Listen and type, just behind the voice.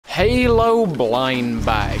Halo blind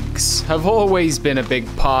bags have always been a big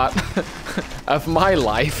part of my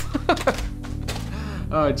life.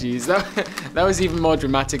 Oh geez, that was even more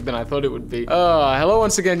dramatic than I thought it would be. Hello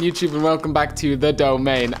once again YouTube and welcome back to The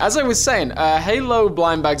Domain. As I was saying, Halo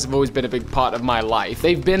blind bags have always been a big part of my life.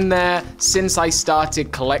 They've been there since I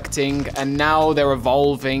started collecting and now they're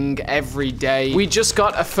evolving every day. We just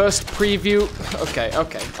got a first preview. Okay,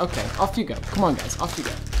 off you go. Come on guys, off you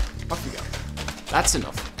go. That's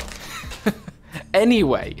enough.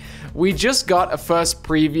 Anyway, we just got a first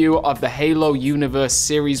preview of the Halo Universe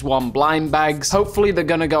Series 1 blind bags. Hopefully they're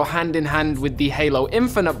gonna go hand in hand with the Halo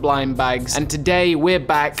Infinite blind bags. And today we're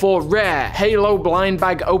back for rare Halo blind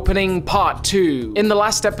bag opening part 2. In the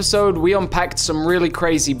last episode, we unpacked some really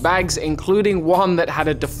crazy bags, including one that had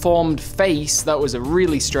a deformed face. That was a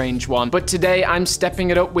really strange one. But today I'm stepping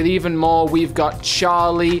it up with even more. We've got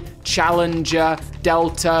Charlie, Challenger,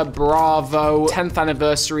 Delta, Bravo, 10th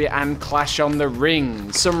anniversary, and Clash on the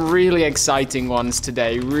Rings. Some really exciting ones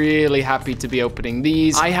today. Really happy to be opening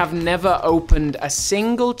these. I have never opened a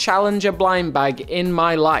single Challenger blind bag in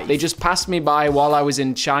my life. They just passed me by while I was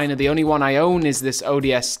in China. The only one I own is this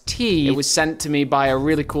ODST. It was sent to me by a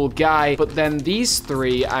really cool guy, but then these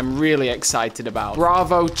three I'm really excited about.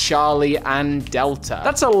 Bravo, Charlie, and Delta.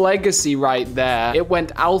 That's a legacy right there. It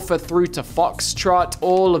went Alpha through to Foxtrot,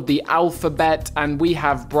 all of the alphabet, and we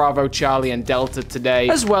have Bravo, Charlie, and Delta today,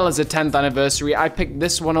 as well as a 10th anniversary. I picked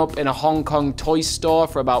this one up in a Hong Kong toy store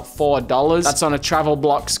for about $4. That's on a travel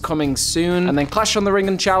blocks coming soon. And then Clash on the Ring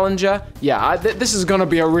and Challenger. Yeah, this is gonna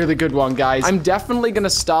be a really good one, guys. I'm definitely gonna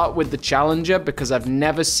start with the Challenger because I've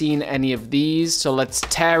never seen any of these. So let's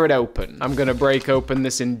tear it open. I'm gonna break open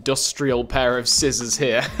this industrial pair of scissors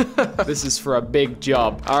here. This is for a big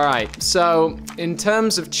job. All right, so in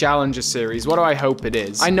terms of Challenger series, what do I hope it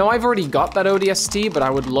is? I know I've already got that ODST, but I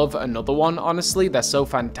would love another one, honestly. They're so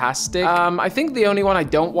fantastic. I think the only one I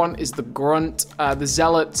don't want is the Grunt. The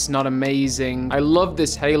Zealot's not amazing. I love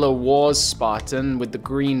this Halo Wars Spartan with the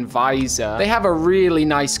green visor. They have a really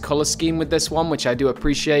nice color scheme with this one, which I do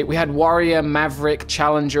appreciate. We had Warrior, Maverick,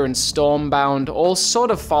 Challenger, and Stormbound, all sort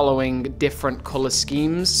of following different color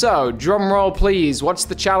schemes. So, drum roll please. What's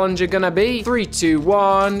the Challenger gonna be? 3, 2,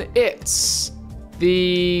 1, it's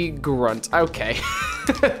the Grunt. Okay.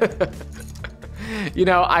 You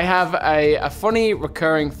know, I have a funny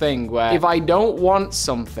recurring thing where if I don't want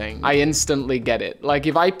something, I instantly get it. Like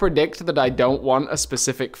if I predict that I don't want a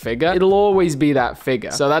specific figure, it'll always be that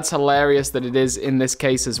figure. So that's hilarious that it is in this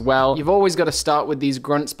case as well. You've always got to start with these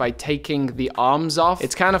grunts by taking the arms off.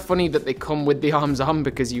 It's kind of funny that they come with the arms on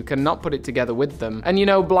because you cannot put it together with them. And you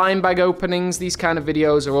know, blind bag openings, these kind of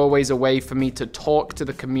videos are always a way for me to talk to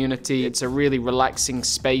the community. It's a really relaxing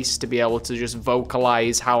space to be able to just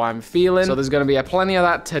vocalize how I'm feeling. So there's going to be plenty of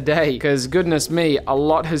that today, because goodness me, a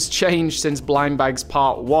lot has changed since blind bags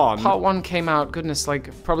part 1. Part 1 came out, goodness,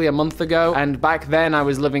 like probably a month ago, and back then I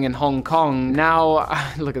was living in Hong Kong. Now,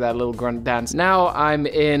 look at that little grunt dance. Now I'm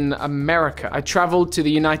in America. I traveled to the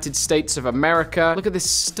United States of America. Look at this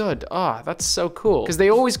stud. Oh, that's so cool, because they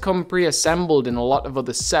always come pre-assembled in a lot of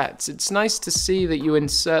other sets. It's nice to see that you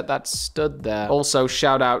insert that stud there. Also,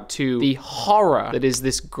 shout out to the horror that is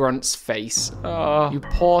this grunt's face. Oh, you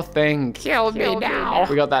poor thing. Kill me now.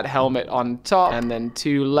 We got that helmet on top and then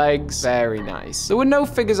 2 legs. Very nice. There were no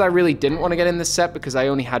figures I really didn't want to get in this set because I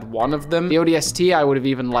only had 1 of them. The ODST I would have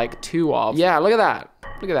even liked 2 of. Yeah, look at that.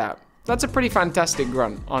 Look at that. That's a pretty fantastic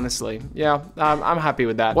grunt, honestly. Yeah, I'm happy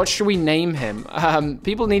with that. What should we name him?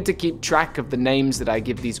 People need to keep track of the names that I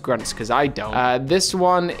give these grunts because I don't. This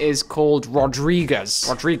one is called Rodriguez.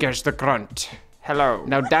 Rodriguez the Grunt. Hello.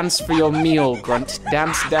 Now dance for your meal, grunt.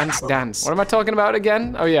 Dance, dance, dance. What am I talking about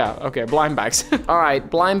again? Oh yeah, okay, blind bags. All right,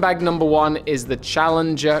 blind bag number 1 is the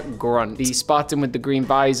Challenger Grunt. The Spartan with the green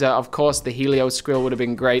visor. Of course, the Helios Skrill would have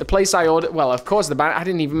been great. The place I ordered, well, of course, I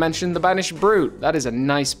didn't even mention the Banished Brute. That is a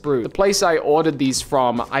nice brute. The place I ordered these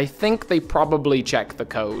from, I think they probably check the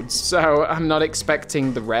codes. So I'm not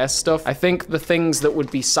expecting the rare stuff. I think the things that would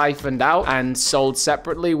be siphoned out and sold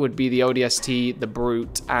separately would be the ODST, the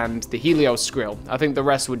Brute, and the Helios Skrill. I think the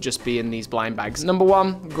rest would just be in these blind bags. Number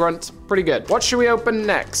 1, Grunt, pretty good. What should we open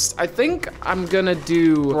next? I think I'm gonna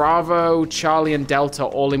do Bravo, Charlie, and Delta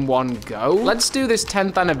all in one go. Let's do this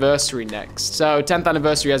 10th anniversary next. So 10th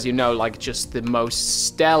anniversary, as you know, like just the most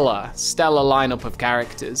stellar lineup of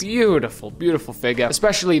characters. Beautiful, beautiful figure.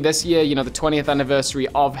 Especially this year, you know, the 20th anniversary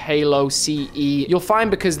of Halo CE. You'll find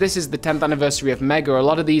because this is the 10th anniversary of Mega, a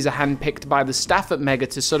lot of these are handpicked by the staff at Mega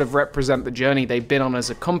to sort of represent the journey they've been on as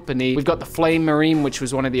a company. We've got the Flame Marine, which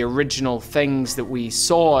was one of the original things that we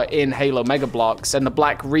saw in Halo Mega Bloks, and the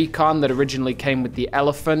Black Recon that originally came with the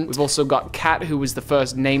elephant. We've also got Cat, who was the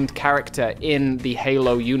first named character in the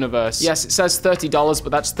Halo universe. Yes, it says $30, but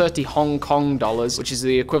that's 30 Hong Kong dollars, which is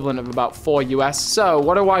the equivalent of about 4 US. So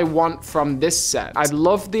what do I want from this set? I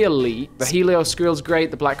love the Elite. The Helios Grill's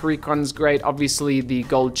great. The Black Recon's great. Obviously, the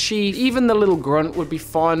Gold Chief. Even the little Grunt would be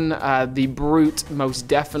fun. The Brute, most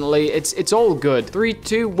definitely. It's all good. 3,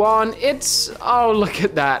 2, 1. Oh, look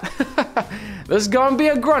at that. This is gonna be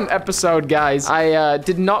a Grunt episode, guys. I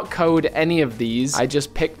did not code any of these. I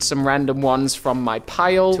just picked some random ones from my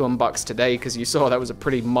pile to unbox today, because you saw that was a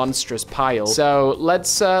pretty monstrous pile. So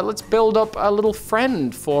let's build up a little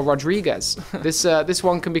friend for Rodriguez. This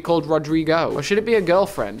one can be called Rodrigo. Or should it be a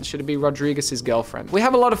girlfriend? Should it be Rodriguez's girlfriend? We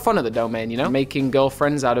have a lot of fun at the domain, you know? Making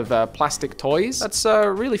girlfriends out of plastic toys. That's a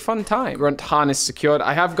really fun time. Grunt harness secured.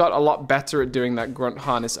 I have got a lot better at doing that Grunt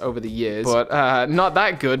harness over the years, but not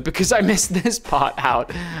that good, because I missed this part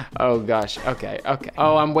out. Oh gosh, okay.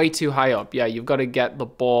 Oh, I'm way too high up. Yeah, you've got to get the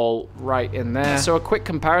ball right in there. So a quick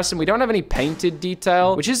comparison, we don't have any painted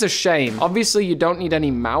detail, which is a shame. Obviously, you don't need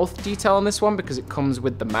any mouth detail on this one because it comes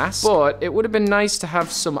with the mask, but it would have been nice to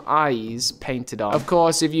have some eyes painted on. Of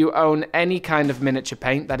course, if you own any kind of miniature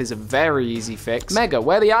paint, that is a very easy fix. Mega,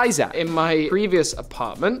 where are the eyes at? In my previous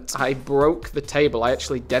apartment, I broke the table. I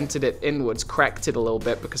actually dented it inwards, cracked it a little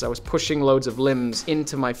bit because I was pushing loads of limbs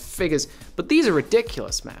into my figures. But these are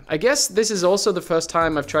ridiculous, man. I guess this is also the first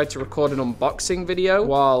time I've tried to record an unboxing video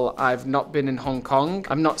while I've not been in Hong Kong.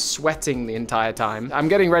 I'm not sweating the entire time. I'm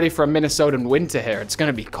getting ready for a Minnesotan winter here. It's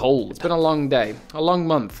gonna be cold. It's been a long day, a long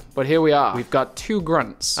month, but here we are. We've got 2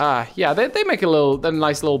 grunts. Yeah, they make a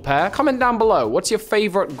nice little pair. Comment down below, what's your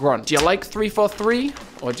favorite grunt? Do you like 343?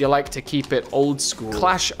 Or do you like to keep it old school?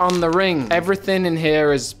 Clash on the ring. Everything in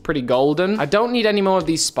here is pretty golden. I don't need any more of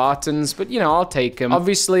these Spartans, but you know, I'll take them.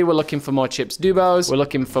 Obviously, we're looking for more Chips Dubos. We're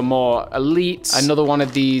looking for more Elites. Another one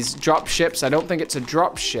of these drop ships. I don't think it's a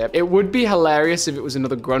drop ship. It would be hilarious if it was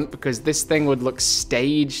another grunt, because this thing would look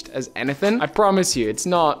staged as anything. I promise you, it's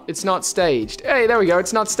not staged. Hey, there we go,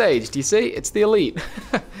 it's not staged. You see? It's the Elite.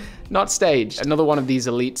 Not staged. Another one of these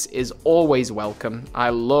Elites is always welcome. I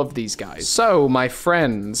love these guys. So, my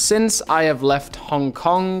friends, since I have left Hong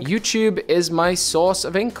Kong, YouTube is my source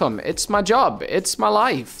of income. It's my job. It's my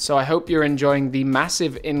life. So I hope you're enjoying the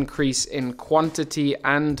massive increase in quantity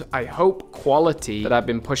and, I hope, quality that I've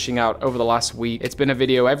been pushing out over the last week. It's been a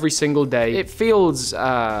video every single day. It feels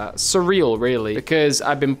surreal, really, because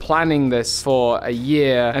I've been planning this for a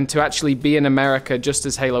year, and to actually be in America just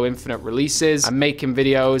as Halo Infinite releases, I'm making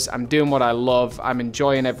videos, I'm doing what I love, I'm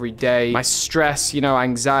enjoying every day. My stress, you know,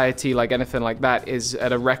 anxiety, like anything like that, is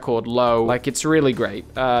at a record low. Like, it's really great.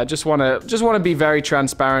 Just wanna be very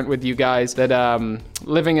transparent with you guys that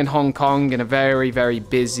living in Hong Kong, in a very, very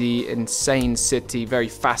busy, insane city, very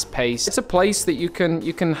fast-paced, it's a place that you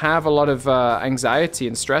can have a lot of anxiety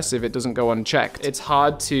and stress if it doesn't go unchecked. It's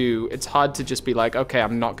hard to just be like, okay,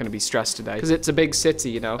 I'm not gonna be stressed today, because it's a big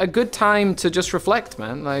city, you know. A good time to just reflect,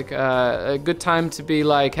 man. Like, a good time to be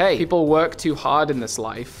like, hey, people work too hard in this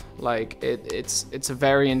life. Like, it's a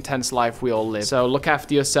very intense life we all live. So look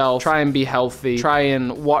after yourself, try and be healthy, try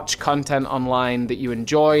and watch content online that you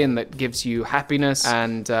enjoy and that gives you happiness,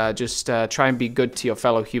 and just try and be good to your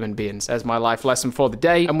fellow human beings. There's my life lesson for the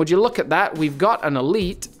day. And would you look at that, we've got an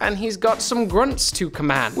Elite, and he's got some grunts to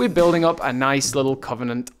command. We're building up a nice little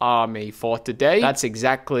Covenant army for today. That's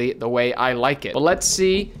exactly the way I like it. But let's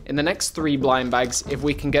see in the next 3 blind bags if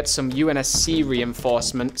we can get some UNSC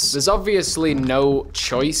reinforcements. There's obviously no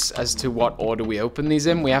choice as to what order we open these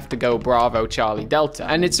in. We have to go Bravo, Charlie, Delta.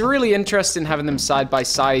 And it's really interesting having them side by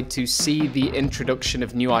side to see the introduction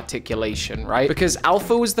of new articulation, right? Because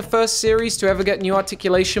Alpha was the first series to ever get new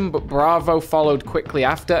articulation, but Bravo followed quickly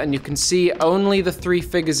after, and you can see only the 3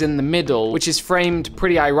 figures in the middle, which is framed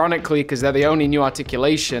pretty ironically because they're the only new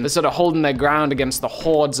articulation. They're sort of holding their ground against the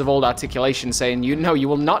hordes of old articulation, saying, you know, you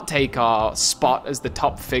will not take our spot as the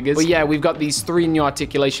top figures. But yeah, we've got these 3 new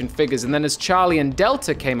articulation figures, and then as Charlie and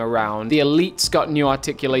Delta came around, the Elites got new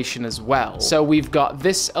articulation as well. So we've got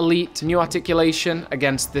this Elite new articulation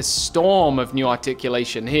against this storm of new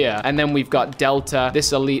articulation here, and then we've got Delta,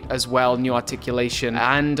 this Elite as well, new articulation,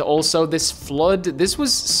 and also this Flood. This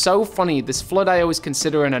was so funny. This Flood I always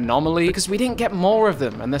consider an anomaly because we didn't get more of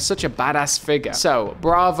them, and they're such a badass figure. So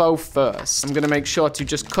Bravo first. I'm gonna make sure to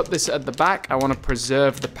just cut this at the back. I want to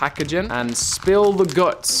preserve the packaging and spill the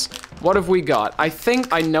guts What have we got? I think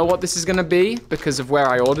I know what this is gonna be because of where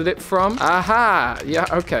I ordered it from. Aha! Yeah,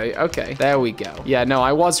 okay, okay. There we go. Yeah, no,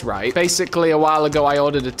 I was right. Basically, a while ago, I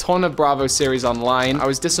ordered a ton of Bravo series online. I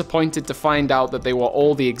was disappointed to find out that they were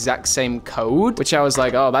all the exact same code, which I was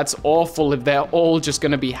like, oh, that's awful if they're all just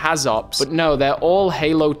gonna be Hazops. But no, they're all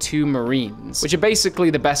Halo 2 Marines, which are basically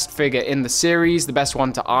the best figure in the series, the best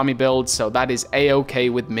one to army build, so that is a-okay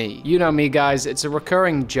with me. You know me, guys, it's a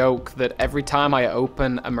recurring joke that every time I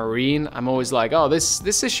open a Marine, I'm always like, oh,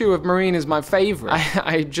 this issue of Marine is my favorite.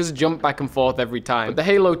 I just jump back and forth every time. But the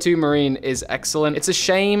Halo 2 Marine is excellent. It's a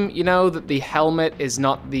shame, you know, that the helmet is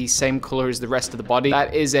not the same color as the rest of the body.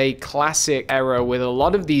 That is a classic error with a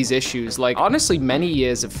lot of these issues, like honestly many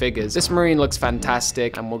years of figures. This Marine looks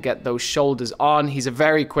fantastic, and we'll get those shoulders on. He's a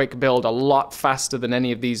very quick build, a lot faster than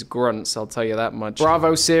any of these grunts, I'll tell you that much.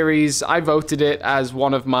 Bravo series, I voted it as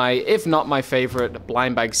one of my, if not my favorite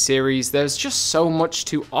blind bag series. There's just so much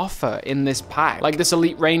to offer in this pack. Like, this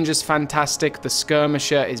Elite Ranger's fantastic, the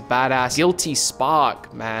Skirmisher is badass, Guilty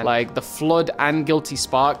Spark, man, like the Flood and Guilty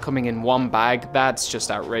Spark coming in one bag, that's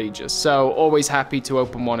just outrageous. So always happy to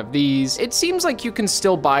open one of these. It seems like you can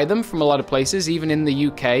still buy them from a lot of places, even in the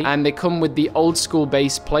UK, and they come with the old school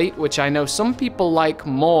base plate, which I know some people like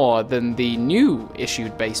more than the new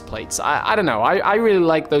issued base plates. I don't know, I really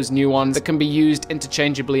like those new ones that can be used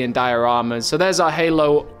interchangeably in dioramas. So there's our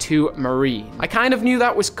Halo 2 Marine. I kind of knew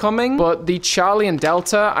that was coming, but the Charlie and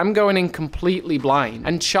Delta, I'm going in completely blind.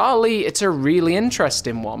 And Charlie, it's a really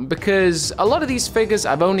interesting one because a lot of these figures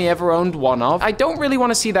I've only ever owned one of. I don't really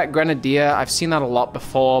want to see that Grenadier. I've seen that a lot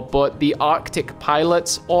before, but the Arctic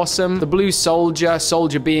Pilot's awesome. The Blue Soldier,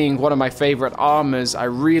 Soldier being one of my favorite armors. I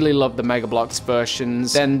really love the Mega Bloks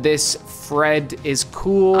versions. Then this Fred is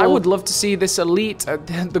cool. I would love to see this Elite,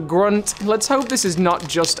 the Grunt. Let's hope this is not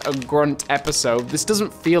just a Grunt episode. This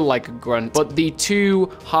doesn't feel like a Grunt, but the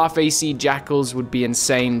two half AC Jackals would be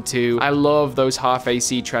insane too. I love those half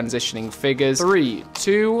AC transitioning figures. 3,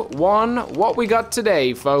 2, 1. What we got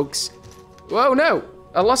today, folks? Whoa, no,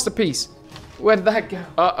 I lost a piece. Where'd that go?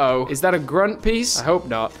 Uh-oh. Is that a Grunt piece? I hope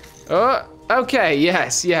not. Okay,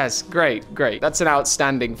 yes, great. That's an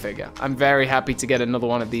outstanding figure. I'm very happy to get another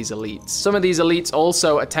one of these Elites. Some of these Elites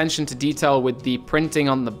also, attention to detail with the printing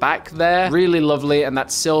on the back there. Really lovely, and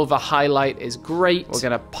that silver highlight is great. We're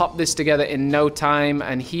gonna pop this together in no time,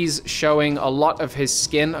 and he's showing a lot of his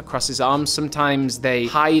skin across his arms. Sometimes they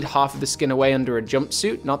hide half of the skin away under a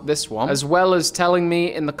jumpsuit, not this one. As well as telling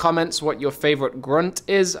me in the comments what your favorite grunt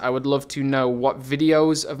is. I would love to know what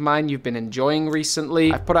videos of mine you've been enjoying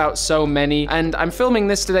recently. I've put out so many. And I'm filming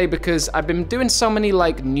this today because I've been doing so many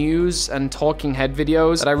like news and talking head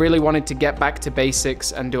videos that I really wanted to get back to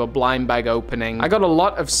basics and do a blind bag opening. I got a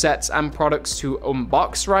lot of sets and products to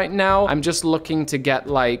unbox right now. I'm just looking to get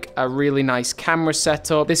like a really nice camera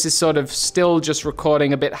setup. This is sort of still just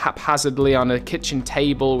recording a bit haphazardly on a kitchen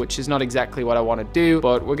table, which is not exactly what I want to do,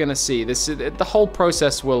 but we're gonna see. The whole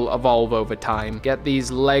process will evolve over time. Get these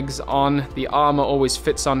legs on. The armor always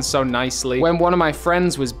fits on so nicely. When one of my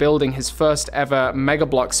friends was building his first ever Mega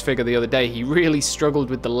Bloks figure the other day, he really struggled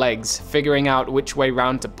with the legs, figuring out which way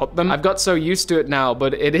round to put them. I've got so used to it now,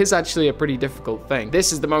 but it is actually a pretty difficult thing.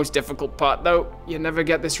 This is the most difficult part though. You never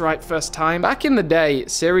get this right first time. Back in the day,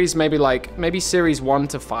 series maybe series 1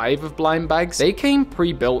 to 5 of blind bags, they came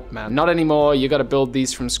pre-built, man. Not anymore, you gotta build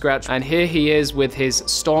these from scratch. And here he is with his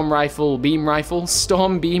storm beam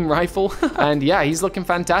rifle, and yeah, he's looking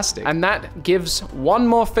fantastic. And that gives one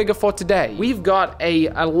more figure for today. We've got a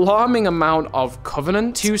alarming amount of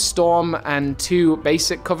Covenant, 2 Storm and 2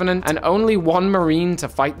 Basic Covenant, and only 1 Marine to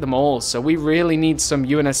fight them all, so we really need some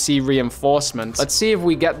UNSC reinforcements. Let's see if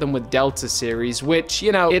we get them with Delta series, which,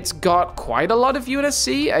 you know, it's got quite a lot of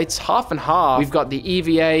UNSC. It's half and half. We've got the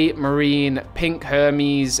EVA, Marine, Pink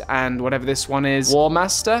Hermes, and whatever this one is. War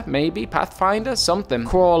Master, maybe? Pathfinder? Something.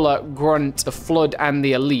 Crawler, Grunt, the Flood, and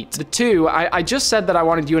the Elite. The two, I just said that I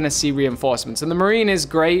wanted UNSC reinforcements, and the Marine is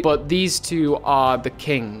great, but these two are the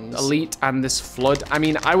kings. Elite and this Flood. I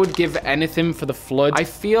mean, I would give anything for the Flood. I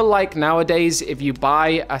feel like nowadays, if you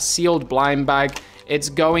buy a sealed blind bag, it's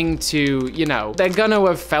going to, you know, they're gonna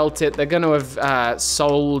have felt it. They're gonna have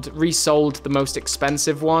resold the most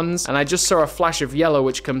expensive ones. And I just saw a flash of yellow,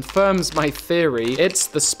 which confirms my theory. It's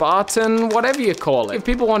the Spartan, whatever you call it. If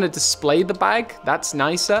people want to display the bag, that's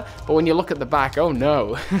nicer. But when you look at the back, oh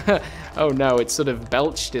no. Oh no, it sort of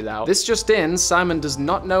belched it out. This just in, Simon does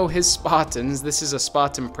not know his Spartans. This is a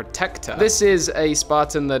Spartan Protector. This is a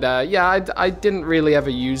Spartan that, yeah, I didn't really ever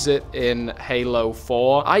use it in Halo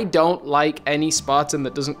 4. I don't like any Spartan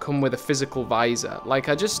that doesn't come with a physical visor. Like,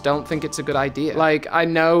 I just don't think it's a good idea. Like, I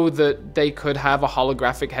know that they could have a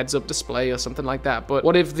holographic heads-up display or something like that, but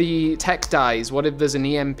what if the tech dies? What if there's an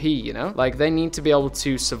EMP, you know? Like, they need to be able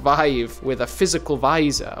to survive with a physical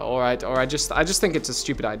visor, or I just think it's a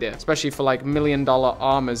stupid idea, especially for like $1 million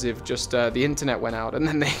armors if just the internet went out and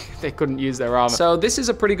then they couldn't use their armor. So this is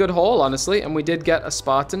a pretty good haul, honestly, and we did get a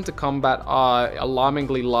Spartan to combat our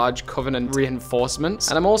alarmingly large Covenant reinforcements.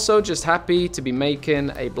 And I'm also just happy to be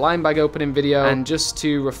making a blind bag opening video and just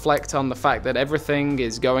to reflect on the fact that everything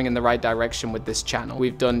is going in the right direction with this channel.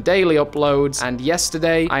 We've done daily uploads, and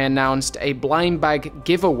yesterday I announced a blind bag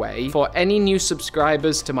giveaway for any new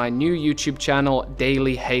subscribers to my new YouTube channel,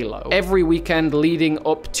 Daily Halo. Every weekend leading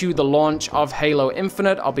up to the launch of Halo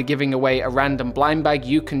Infinite, I'll be giving away a random blind bag.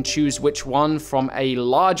 You can choose which one from a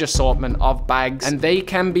large assortment of bags, and they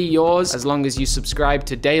can be yours as long as you subscribe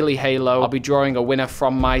to Daily Halo. I'll be drawing a winner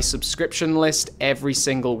from my subscription list every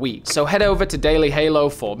single week. So head over to Daily Halo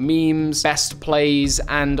for memes, best plays,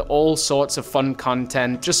 and all sorts of fun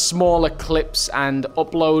content, just smaller clips and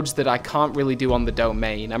uploads that I can't really do on the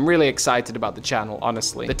domain. I'm really excited about the channel,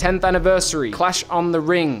 honestly. The 10th anniversary, Clash on the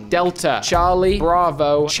Ring, Delta, Charlie,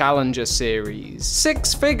 Bravo, Challenger series.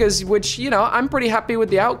 6 figures, which, you know, I'm pretty happy with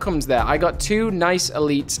the outcomes there. I got 2 nice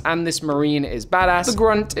elites, and this Marine is badass. The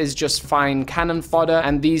Grunt is just fine cannon fodder,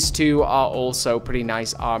 and these 2 are also pretty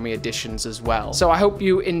nice army additions as well. So I hope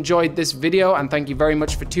you enjoyed this video, and thank you very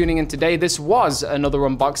much for tuning in today. This was another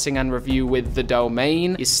unboxing and review with the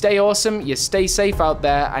domain. You stay awesome, you stay safe out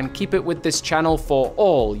there, and keep it with this channel for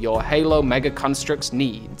all your Halo Mega Construx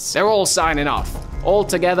needs. They're all signing off. All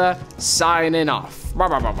together, signing off.